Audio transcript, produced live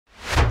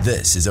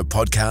This is a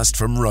podcast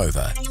from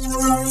Rover.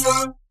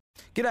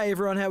 G'day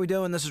everyone, how we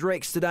doing? This is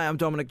Rex. Today I'm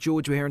Dominic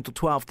George. We're here until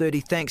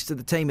 12:30. Thanks to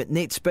the team at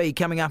NetSpeed.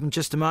 Coming up in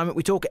just a moment,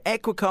 we talk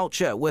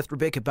aquaculture with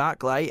Rebecca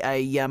Barclay,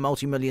 a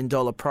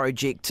multi-million-dollar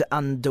project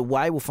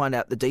underway. We'll find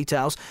out the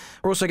details.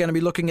 We're also going to be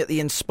looking at the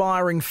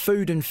Inspiring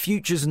Food and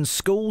Futures in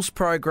Schools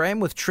program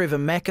with Trevor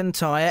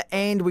McIntyre,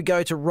 and we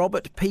go to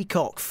Robert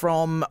Peacock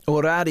from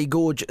Orari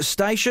Gorge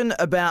Station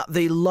about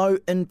the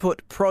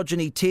low-input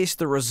progeny test.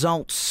 The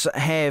results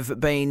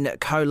have been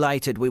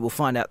collated. We will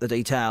find out the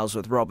details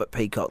with Robert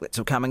Peacock. That's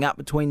all coming up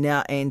between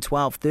now and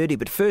 12:30.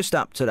 But first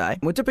up today,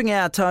 we're dipping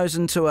our toes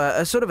into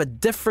a sort of a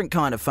different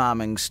kind of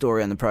farming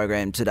story on the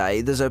program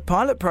today. There's a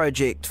pilot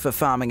project for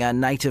farming a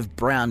native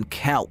brown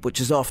kelp, which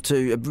is off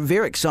to a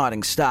very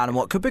exciting start and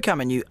what could become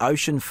a new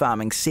ocean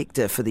farming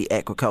sector for the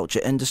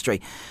aquaculture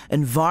industry.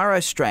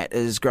 Envirostrat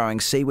is growing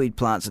seaweed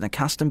plants in a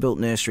custom-built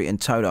nursery in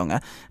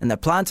Tauranga, and they're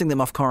planting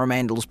them off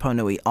Coromandel's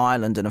Ponui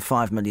Island in a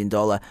 $5 million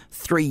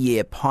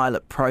 3-year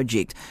pilot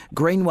project.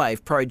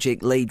 Greenwave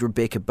project lead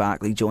Rebecca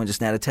Barclay joins us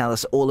now to tell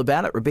us all about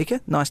it. Rebecca,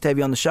 nice to have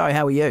you on the show.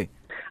 How are you?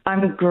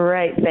 I'm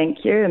great,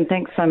 thank you, and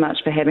thanks so much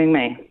for having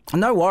me.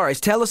 No worries.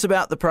 Tell us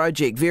about the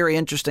project. Very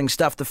interesting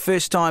stuff. The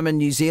first time in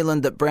New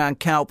Zealand that brown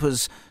kelp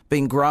has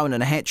been grown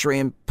in a hatchery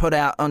and put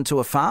out onto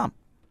a farm.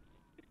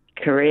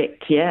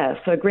 Correct, yeah.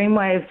 So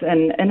Greenwave's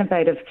an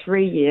innovative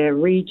 3-year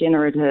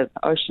regenerative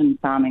ocean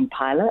farming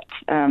pilot,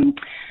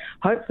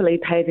 hopefully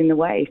paving the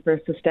way for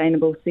a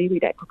sustainable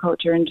seaweed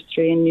aquaculture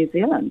industry in New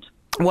Zealand.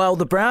 Well,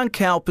 the brown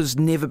kelp has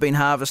never been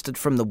harvested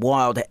from the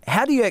wild.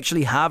 How do you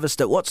actually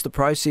harvest it? What's the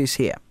process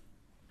here?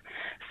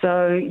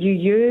 So you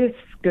use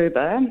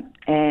scuba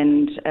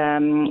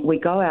and we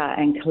go out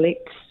and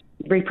collect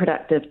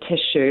reproductive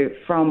tissue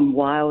from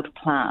wild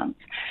plants.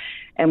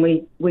 And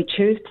we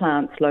choose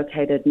plants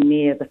located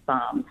near the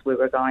farms where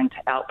we're going to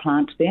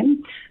outplant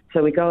them.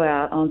 So we go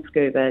out on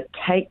scuba,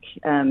 take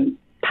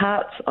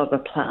parts of a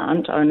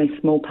plant, only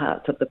small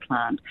parts of the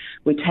plant.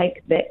 We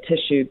take that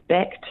tissue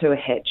back to a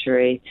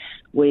hatchery,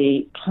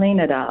 we clean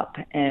it up,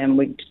 and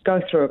we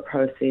go through a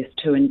process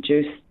to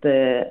induce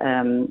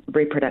the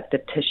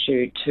reproductive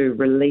tissue to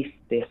release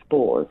their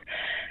spores.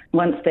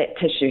 Once that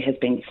tissue has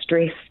been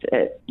stressed,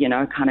 it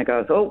kind of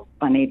goes, oh,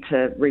 I need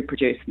to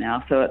reproduce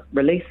now. So it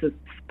releases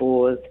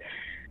spores.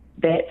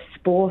 That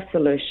spore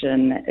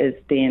solution is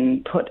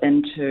then put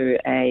into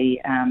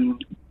a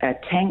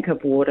tank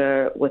of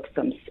water with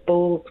some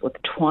spools with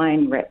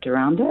twine wrapped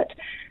around it.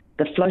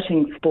 The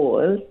floating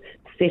spores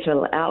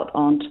settle out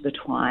onto the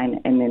twine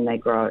and then they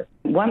grow.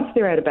 Once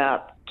they're at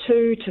about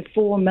 2 to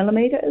 4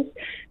 millimetres,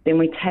 then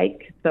we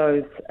take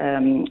those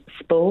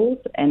spools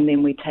and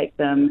then we take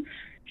them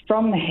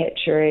from the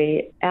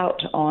hatchery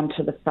out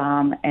onto the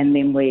farm and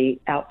then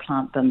we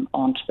outplant them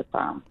onto the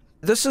farm.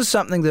 This is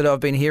something that I've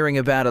been hearing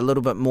about a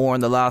little bit more in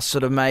the last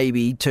sort of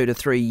maybe 2 to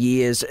 3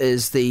 years,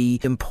 is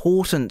the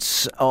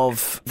importance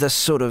of this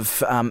sort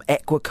of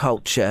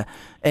aquaculture,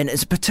 and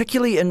it's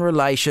particularly in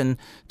relation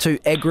to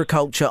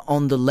agriculture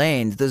on the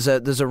land. There's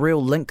a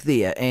real link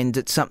there, and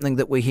it's something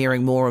that we're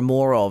hearing more and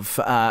more of,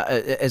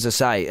 as I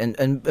say,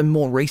 in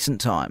more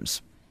recent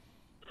times.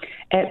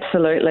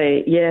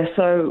 Absolutely, yeah.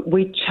 So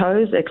we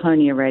chose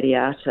Ecklonia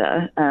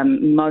radiata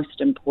most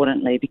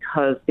importantly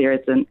because there is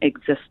an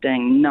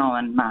existing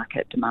known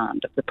market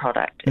demand of the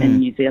product in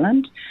New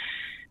Zealand.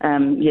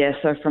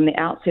 So from the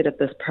outset of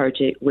this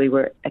project, we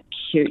were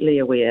acutely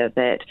aware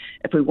that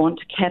if we want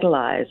to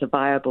catalyse a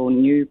viable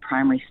new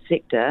primary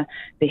sector,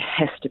 there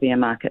has to be a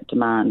market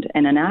demand.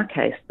 And in our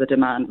case, the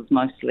demand was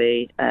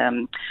mostly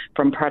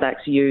from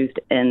products used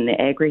in the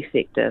agri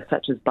sector,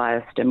 such as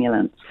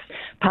biostimulants.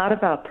 Part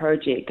of our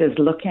project is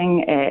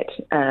looking at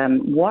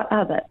what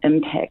are the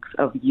impacts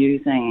of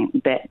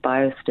using that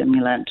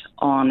biostimulant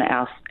on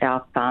our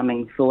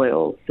farming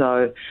soil.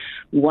 So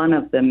one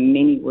of the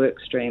many work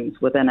streams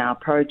within our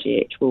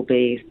project will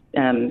be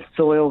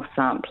soil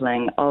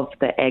sampling of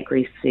the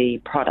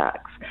Agri-C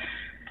products.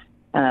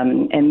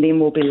 And then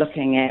we'll be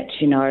looking at,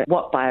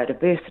 what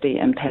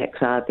biodiversity impacts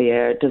are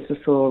there? Does the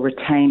soil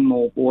retain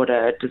more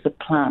water? Does the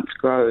plants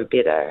grow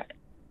better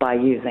by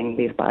using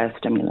these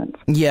biostimulants?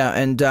 Yeah,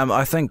 and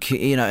I think,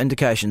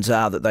 indications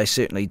are that they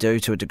certainly do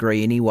to a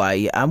degree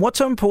anyway. What's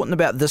so important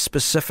about this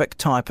specific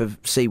type of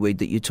seaweed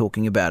that you're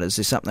talking about? Is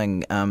there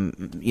something,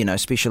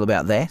 special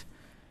about that?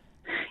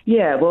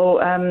 Yeah, well,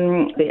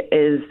 there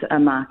is a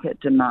market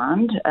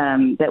demand.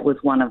 That was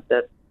one of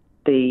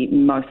the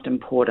most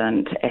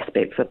important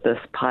aspects of this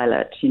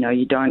pilot.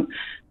 You don't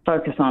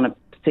focus on a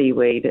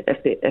seaweed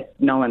if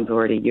no one's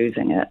already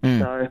using it.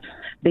 So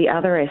the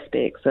other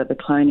aspects of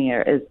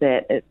Ecklonia is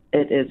that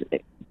it is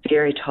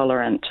very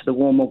tolerant to the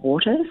warmer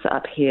waters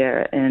up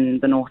here in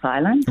the North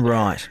Island.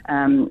 Right.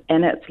 And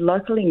it's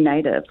locally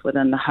native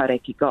within the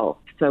Hauraki Gulf.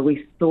 So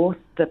we source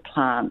the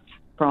plants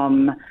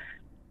from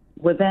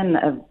within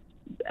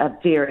a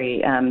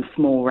very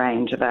small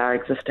range of our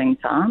existing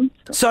farms.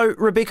 So,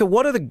 Rebecca,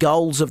 what are the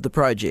goals of the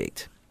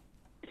project?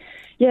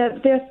 Yeah,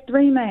 there are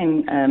three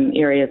main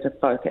areas of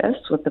focus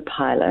with the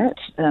pilot.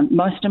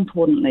 Most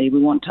importantly, we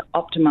want to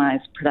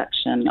optimise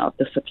production of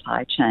the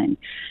supply chain.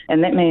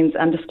 And that means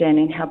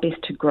understanding how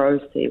best to grow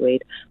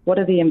seaweed. What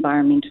are the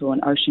environmental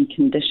and ocean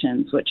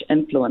conditions which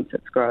influence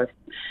its growth?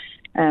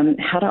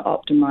 How to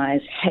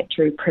optimise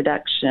hatchery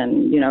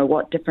production,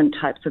 what different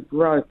types of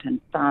rope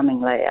and farming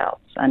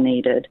layouts are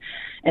needed.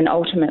 And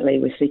ultimately,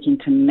 we're seeking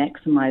to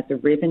maximise the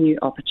revenue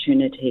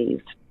opportunities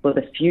for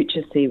the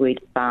future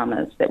seaweed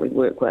farmers that we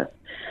work with.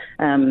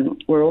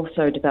 We're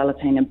also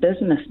developing a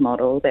business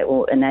model that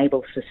will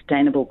enable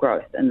sustainable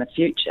growth in the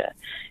future.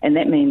 And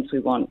that means we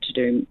want to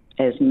do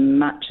as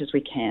much as we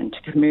can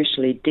to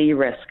commercially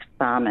de-risk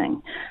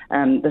farming.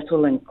 This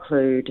will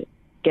include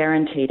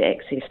guaranteed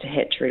access to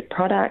hatchery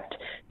product,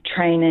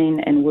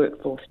 training and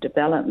workforce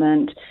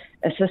development,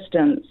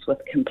 assistance with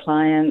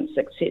compliance,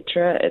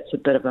 etc. It's a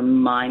bit of a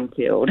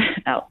minefield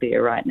out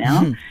there right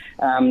now,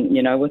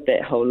 with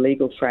that whole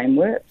legal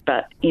framework.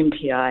 But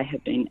MPI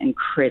have been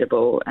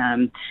incredible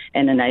in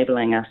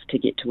enabling us to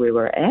get to where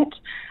we're at.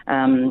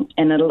 And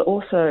it'll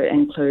also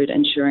include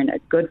ensuring a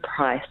good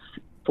price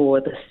for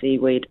the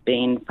seaweed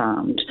being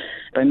farmed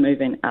by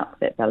moving up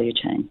that value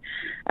chain.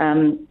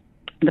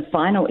 The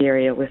final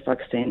area we're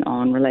focusing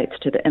on relates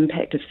to the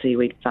impact of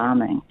seaweed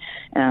farming.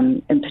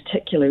 In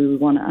particular, we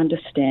want to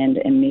understand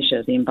and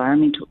measure the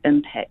environmental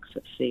impacts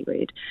of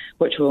seaweed,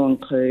 which will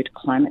include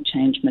climate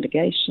change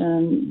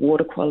mitigation,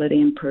 water quality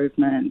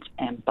improvement,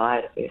 and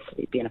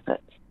biodiversity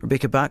benefits.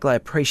 Rebecca Barclay,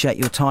 appreciate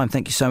your time.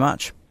 Thank you so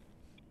much.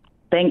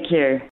 Thank you.